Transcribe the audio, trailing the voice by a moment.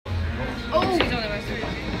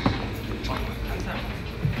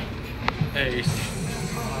Hey,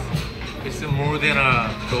 it's more than a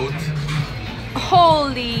goat.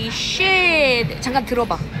 Holy shit. 잠깐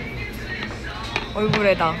들어봐.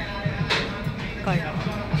 얼굴에다.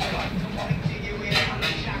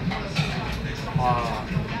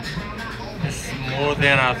 It's more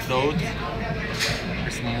than I thought.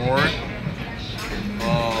 It's more.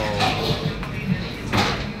 Oh.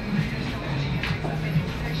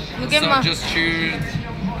 Look at So my just choose.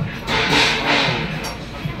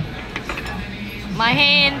 my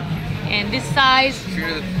hand and this size.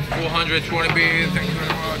 Choose 420 beans. Thank you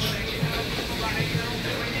very much.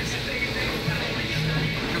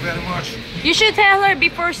 Thank you very much. You should tell her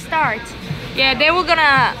before start. Yeah, they were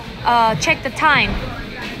gonna check the time.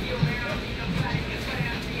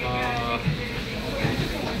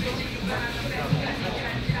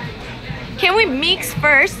 Can we mix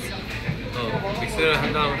first? 믹스를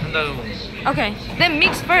한 다음에 먹는 거. Okay, then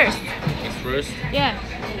mix first. Mix first. Yeah.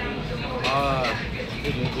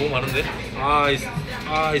 이거 너무 많은데?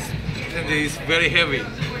 It's very heavy.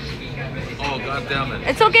 Oh god damn it.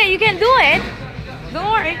 It's okay, you can do it. Don't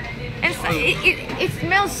worry. And it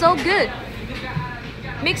smells so good.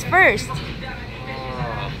 Mix first.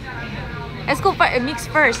 Let's go mix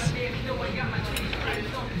first.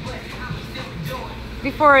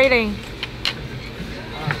 Before eating.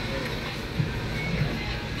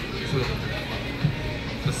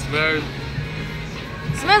 The smell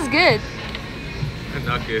Smells good.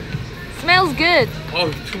 not good. Smells good.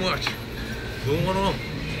 Oh, too much. 너무 많아.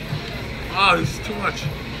 It's too much.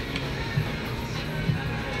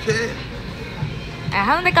 Okay.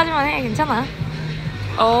 하는 데까지만 해. 괜찮아.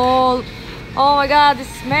 Oh my god, the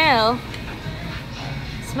smell.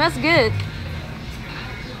 Smells good.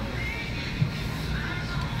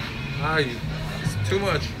 It's too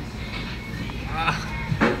much.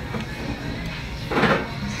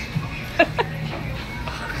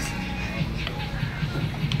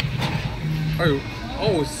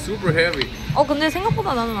 It's super heavy. 근데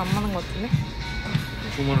생각보다 나는 안 많은 것 같은데?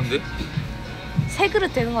 엄청 많은데?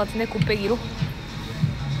 3그릇 되는 것 같은데, 곱빼기로?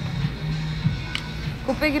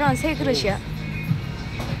 곱빼기로 한 3그릇이야.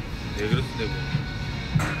 4그릇 되고.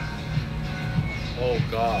 Oh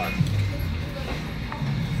god.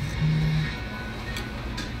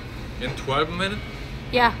 In 12 minutes?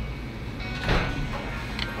 Yeah.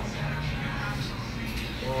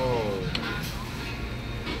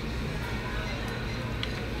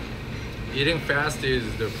 Eating fast is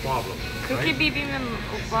the problem. 그렇게 right? 비비면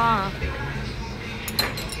오빠.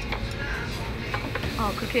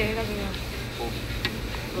 그렇게 해가지고.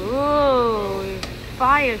 Ooh,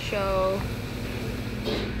 fire show.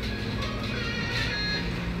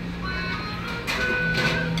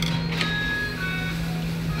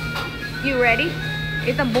 You ready?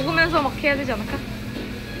 일단 먹으면서 막 해야 되지 않을까?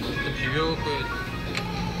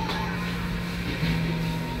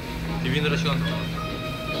 비비느라 시간 더.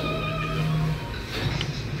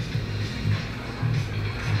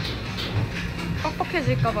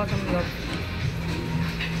 뻑뻑해질까봐 점점.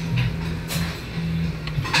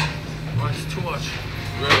 It's too much.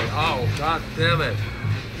 Really? Oh, god damn it.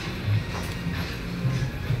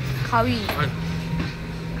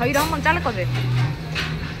 가위로 한번 자를 거지?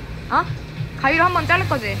 가위로 한번 자를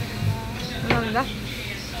거지? 감사합니다.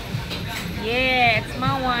 Yeah, it's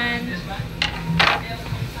my one.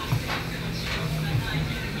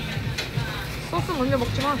 소스 먼저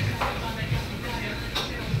먹지 마.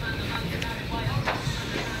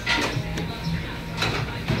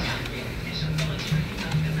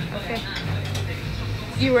 Okay.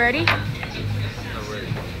 You ready? Not ready.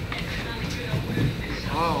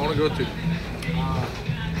 I want to go to.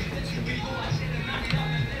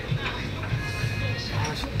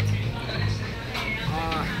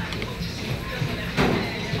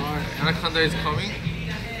 Anaconda is coming.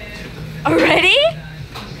 Already?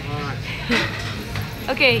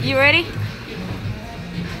 Okay, you ready?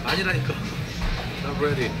 아니라니까. Not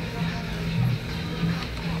ready.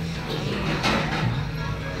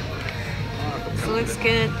 This looks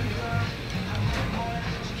good.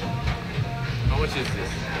 How much is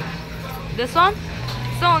this? This one?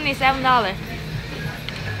 It's only $7.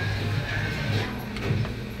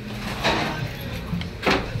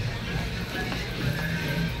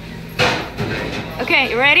 Okay,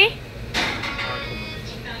 you ready?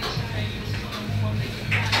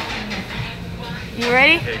 You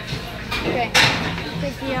ready? Okay. Okay.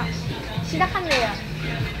 드디어 시작한대요.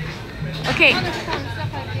 Okay.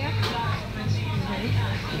 시작할게요.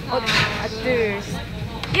 둘,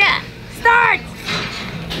 yeah, start.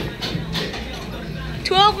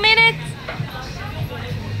 12 minutes.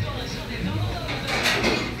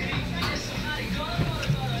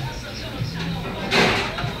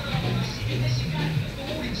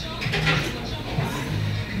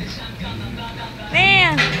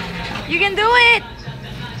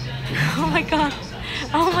 god.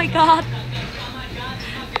 Oh my god.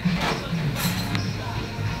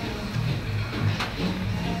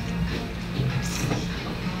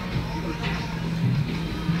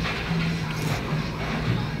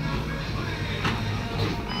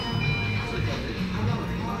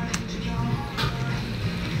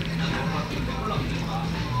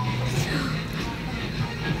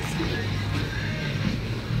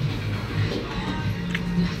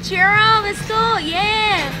 Cheer on, let's go,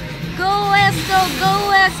 yeah! Go, let's go, go,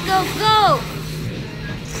 let's go, go!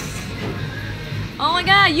 Oh my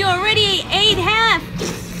god, you already ate half!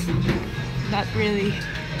 Not really.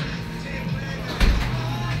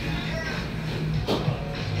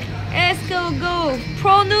 Let's go, go!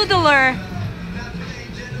 Pro noodler!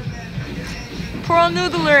 Pro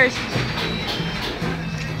noodlers!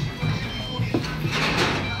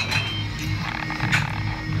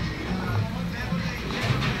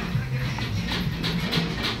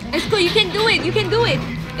 Let's go, you can do it, you can do it.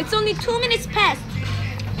 It's only 2 minutes past.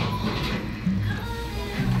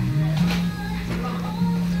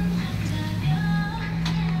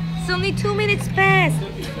 It's only 2 minutes past.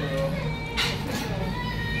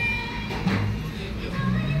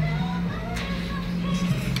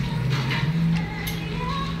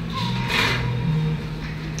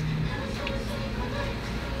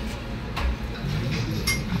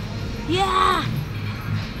 Yeah.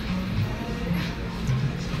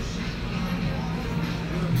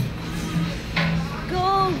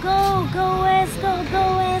 Go, go, go, let's go,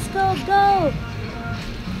 go, let's go, go.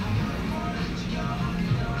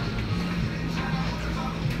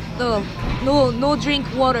 No drink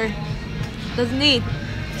water. Doesn't need.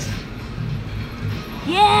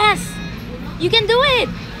 Yes, you can do it.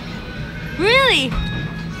 Really?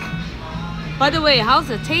 By the way, how's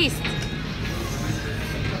the taste?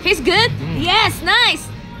 Tastes good? Yes, nice.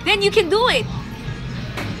 Then you can do it.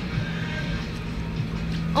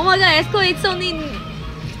 Oh my god, let's go. It's only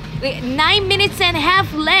 9 minutes and a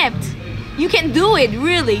half left. You can do it,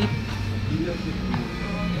 really.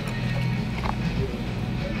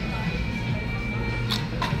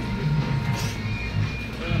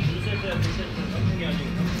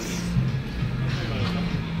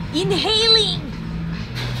 Inhaling.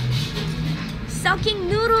 Sucking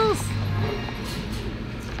noodles.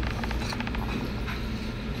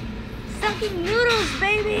 Sucking noodles,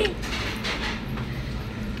 baby.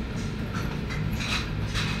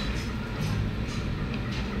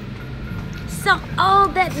 Suck all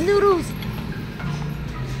that noodles.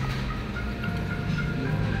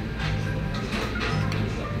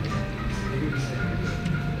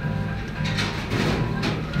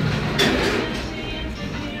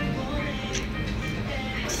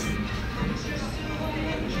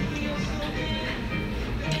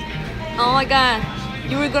 Oh my god,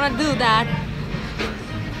 you were gonna do that.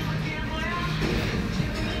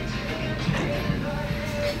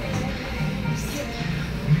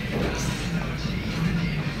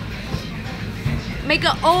 Make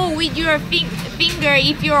a O with your finger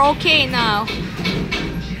if you're okay now.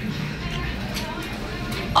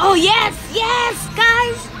 Oh yes, yes,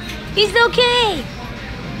 guys, he's okay.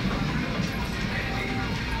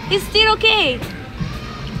 He's still okay.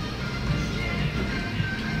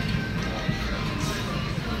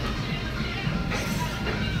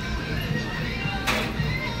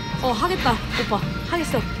 하겠다, 오빠.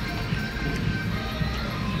 하겠어.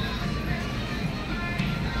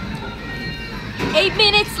 Eight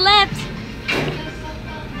minutes left.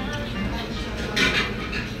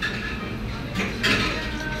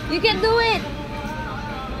 You can do it.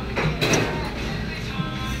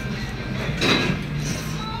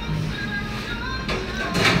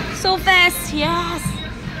 So fast, yes.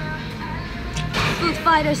 Food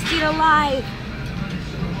fighter still alive.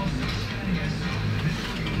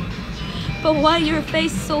 But why your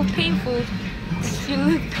face so painful? You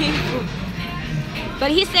look painful. But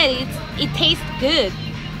he said it tastes good.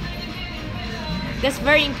 That's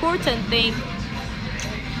very important thing.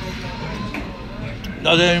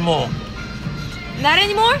 Not anymore. Not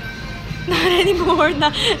anymore? Not anymore.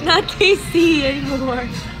 Not tasty anymore.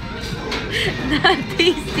 Not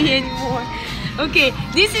tasty anymore. Okay,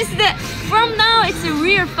 this is the from now. It's a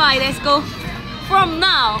real fight. Let's go. From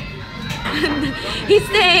now. He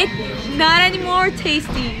said not anymore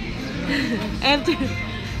tasty. After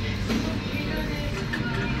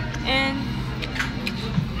and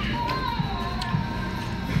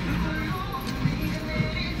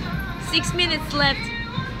six minutes left.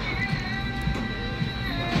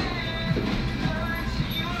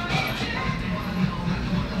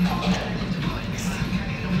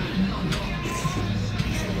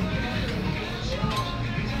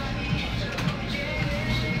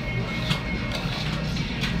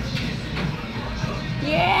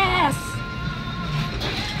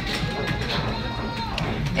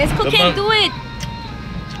 Esco can't do it.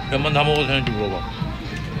 면만 다 먹어도 되는지 물어봐.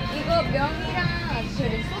 이거 면이랑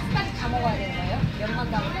그 소스까지 다 먹어야 되는 거예요?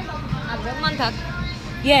 면만 다. 아 면만 다.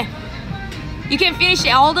 Yeah. You can finish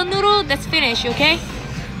all the noodle. That's finished. Okay.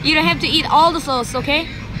 You don't have to eat all the sauce. Okay.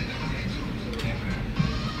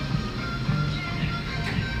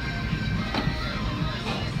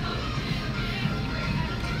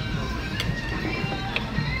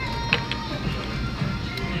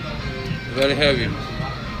 Very heavy.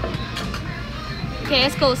 Okay,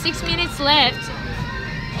 let's go. 6 minutes left.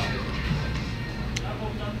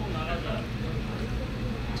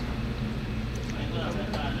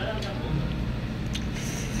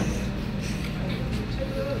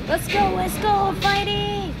 Let's go,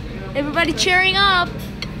 fighting! Everybody cheering up!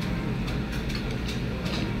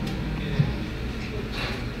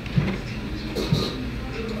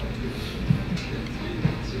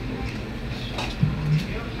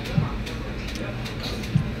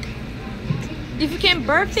 If you can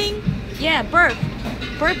burping, yeah, burp.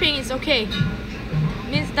 Burping is okay.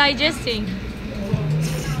 Means digesting.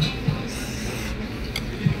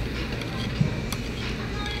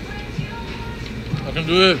 I can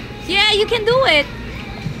do it. Yeah, you can do it.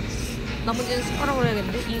 나머지는 숟가락으로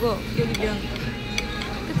해야겠는데? 이거 여기 면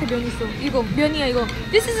끝에 면 있어. 이거 면이야 이거.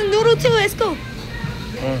 This is noodle too. Let's go.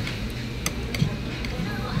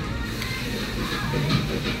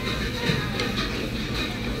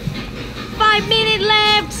 5 minutes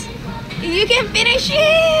left. You can finish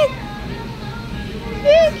it.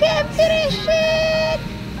 You can finish it.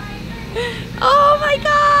 Oh my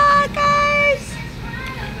God, guys.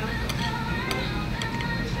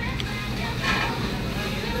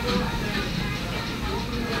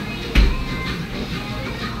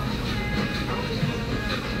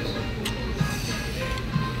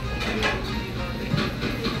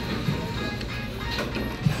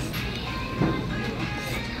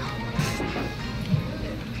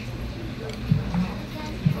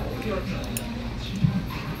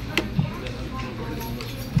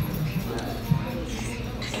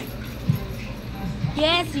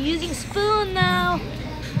 Yes, using spoon now.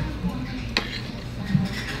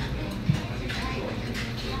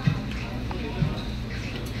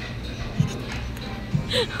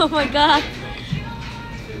 Oh my God.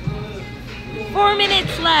 4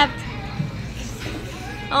 minutes left.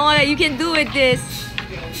 Oh my God, you can do it this.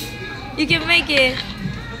 You can make it.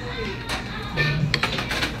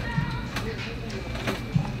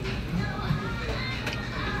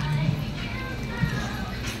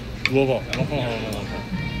 먹어.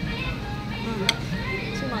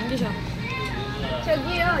 지금 안 계셔.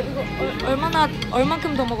 저기요, 이거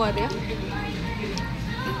얼만큼 더 먹어야 돼요?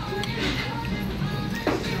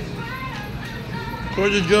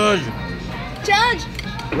 Where's the judge? Judge!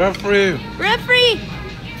 Referee. Referee!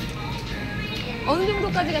 어느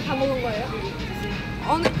정도까지가 다 먹은 거예요?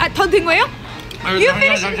 더 된 거예요? 아니, You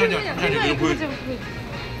finish it! 잠시만요. 이거 보여줘.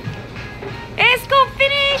 Let's go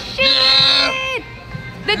finish it!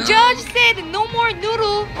 The judge said no more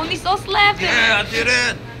noodle, only sauce left. Yeah, I did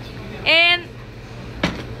it. And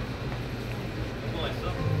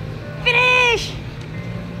finish!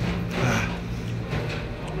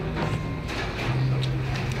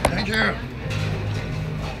 Thank you.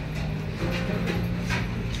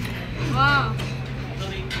 Wow.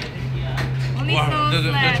 Only Wow, sauce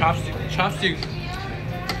the left.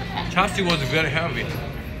 chopstick was very heavy.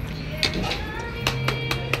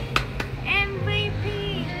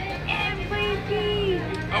 MVP!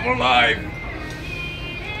 I'm alive.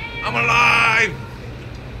 I'm alive.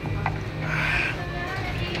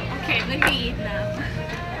 Okay, let me eat now.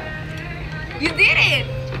 You did it!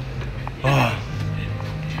 Oh,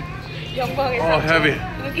 영광의 oh 상처. heavy.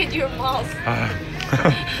 Look at your mouth.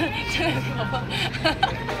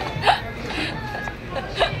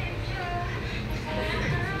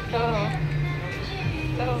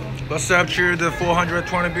 Let's capture the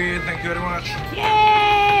 420B. Thank you very much.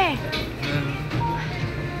 Yay!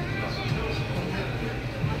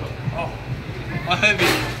 Oh, heavy.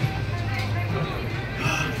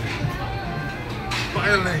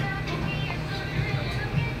 Finally.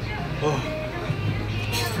 Oh.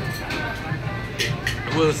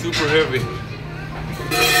 It was super heavy.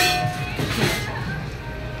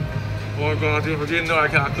 Oh my God, I didn't know I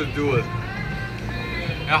could do it.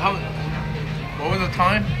 Now, what was the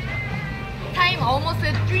time? Time almost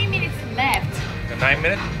 3 minutes left. 9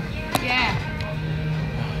 minutes? Yeah.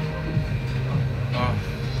 Oh.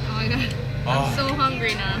 Oh my God. Oh. I'm so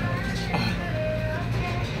hungry now.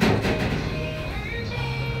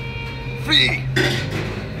 Free!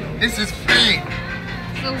 This is free!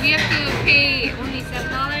 So we have to pay only $7?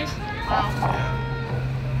 Wow.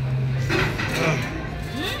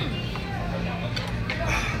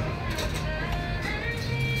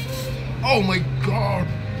 Oh my god!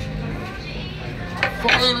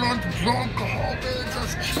 Violent drunk hobby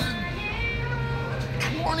just killed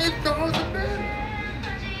 20,000 men!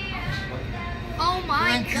 Oh my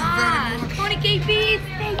Thank you god. very much. 20k beats.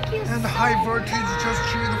 Thank you And so high voltage much. just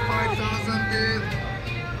killed 5,000 men.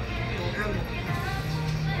 And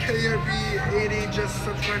KRB 80 just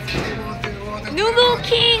subscribed to me. Noodle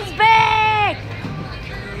King's back.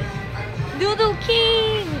 Noodle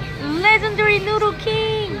King. Legendary Noodle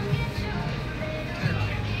King.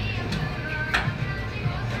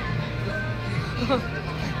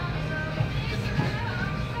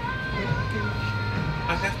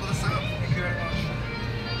 Thanks for the sub. Thank you very much.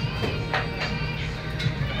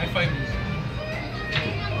 High five.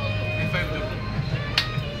 High five.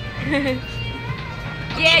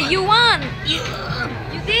 Yeah, you won.